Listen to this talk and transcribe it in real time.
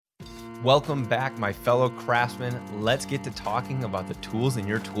Welcome back, my fellow craftsmen. Let's get to talking about the tools in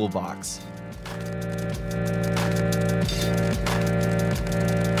your toolbox.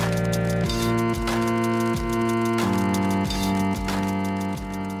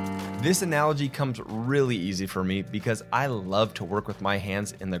 This analogy comes really easy for me because I love to work with my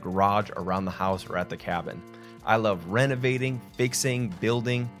hands in the garage, around the house, or at the cabin. I love renovating, fixing,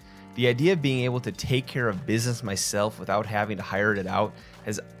 building. The idea of being able to take care of business myself without having to hire it out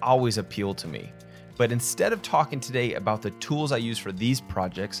has always appealed to me. But instead of talking today about the tools I use for these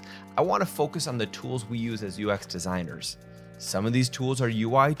projects, I want to focus on the tools we use as UX designers. Some of these tools are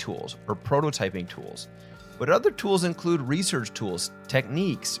UI tools or prototyping tools, but other tools include research tools,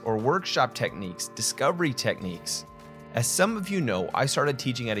 techniques, or workshop techniques, discovery techniques. As some of you know, I started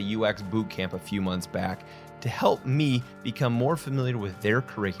teaching at a UX bootcamp a few months back to help me become more familiar with their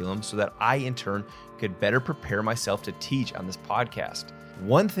curriculum so that I, in turn, could better prepare myself to teach on this podcast.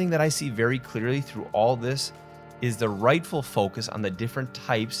 One thing that I see very clearly through all this is the rightful focus on the different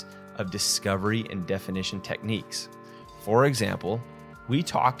types of discovery and definition techniques. For example, we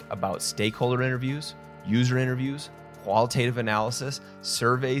talked about stakeholder interviews, user interviews, qualitative analysis,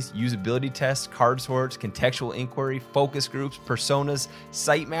 surveys, usability tests, card sorts, contextual inquiry, focus groups, personas,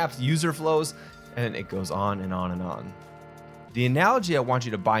 sitemaps, user flows, and it goes on and on and on. The analogy I want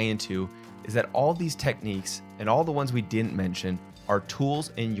you to buy into is that all these techniques and all the ones we didn't mention are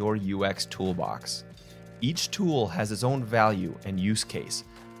tools in your UX toolbox. Each tool has its own value and use case,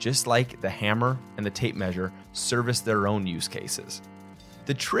 just like the hammer and the tape measure service their own use cases.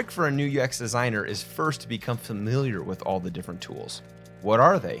 The trick for a new UX designer is first to become familiar with all the different tools. What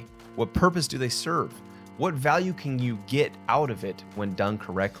are they? What purpose do they serve? What value can you get out of it when done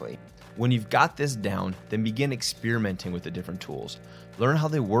correctly? When you've got this down, then begin experimenting with the different tools. Learn how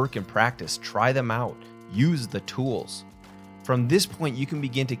they work in practice, try them out, use the tools. From this point, you can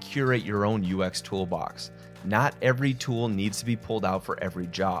begin to curate your own UX toolbox. Not every tool needs to be pulled out for every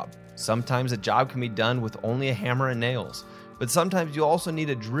job. Sometimes a job can be done with only a hammer and nails, but sometimes you also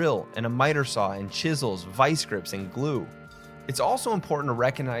need a drill and a miter saw and chisels, vice grips, and glue. It's also important to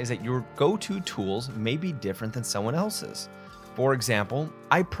recognize that your go-to tools may be different than someone else's. For example,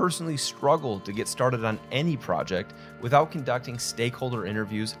 I personally struggle to get started on any project without conducting stakeholder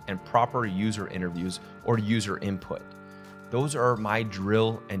interviews and proper user interviews or user input. Those are my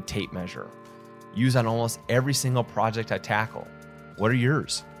drill and tape measure, used on almost every single project I tackle. What are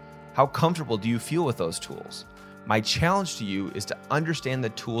yours? How comfortable do you feel with those tools? My challenge to you is to understand the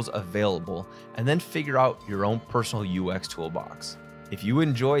tools available and then figure out your own personal UX toolbox. If you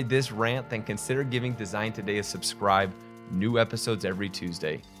enjoyed this rant, then consider giving Design Today a subscribe. New episodes every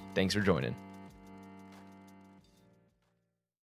Tuesday. Thanks for joining.